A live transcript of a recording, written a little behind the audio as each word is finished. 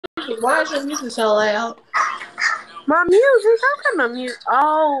Why is your music so loud? My music? I got no music.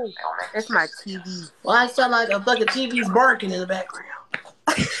 Oh, that's my TV. Why it sound like a fucking TV's barking in the background?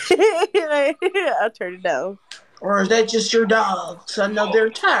 I'll turn it down. Or is that just your dogs? I know they're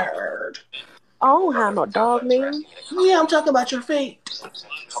tired. I don't have no dog name. Yeah, I'm talking about your feet.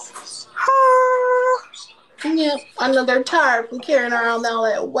 Yeah, I know they're tired from carrying around all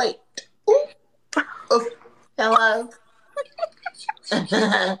that weight. Ooh. Oh, hello.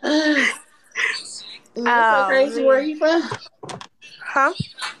 So crazy. Where are you from? Huh?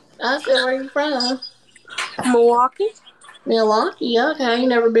 I said, where are you from? Milwaukee. Milwaukee, okay. I ain't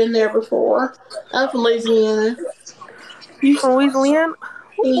never been there before. I'm from Louisiana. You from Louisiana?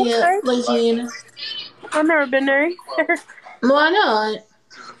 Yeah, Okay. Louisiana. I've never been there. Why not?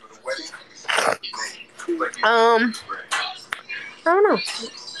 I don't know.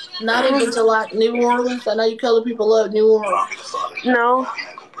 Not even to like New Orleans. I know you color people love New Orleans. No.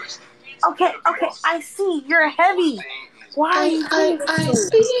 Okay. I see. You're heavy. Why are you I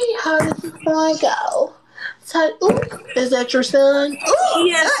see. How does this boy go? So, ooh, is that your son? Ooh.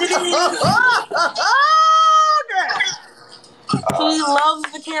 Yes, it is. He loves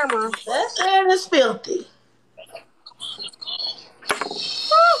the camera. That man is filthy.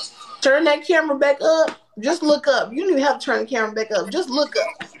 Turn that camera back up. Just look up. You don't even have to turn the camera back up. Just look up.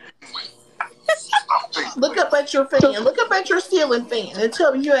 Look up at your fan. Look up at your ceiling fan and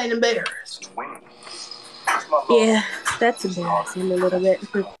tell me you ain't embarrassed. Yeah, that's embarrassing a little bit.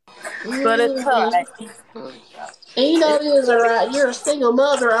 But it's alright. And you know it is alright. You're a single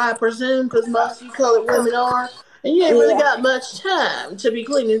mother, I presume, because most of you colored women are. And you ain't really got much time to be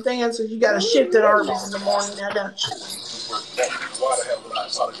cleaning fans because you got a shift at Arby's in the morning now, don't you?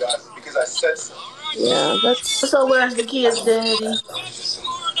 Yeah, that's... So where's the kids, Daddy?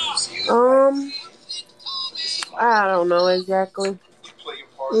 I don't know exactly.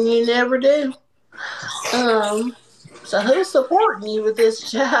 You never do. So who's supporting you with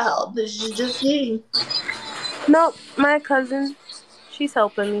this child? This is just you. Nope, my cousin. She's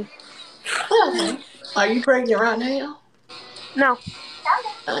helping me. Okay. Are you pregnant right now? No.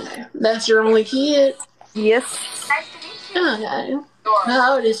 Okay. That's your only kid? Yes. Okay.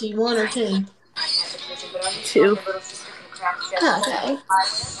 How old is he? 1 or 2? 2. Okay.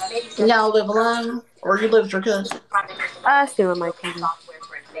 Y'all live alone? Or you live with your cousin? I stay with my cousin.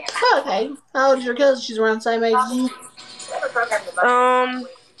 Okay. How old is your cousin? She's around the same age as you?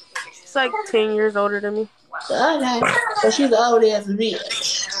 She's like 10 years older than me. Okay. So she's old as a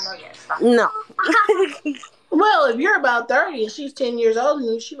bitch. No. Well, if you're about 30 and she's 10 years older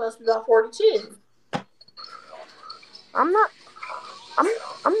than you, she must be about 42. I'm not.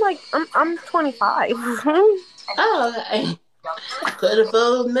 I'm 25. Oh, okay. Could have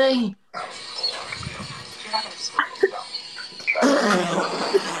fooled me.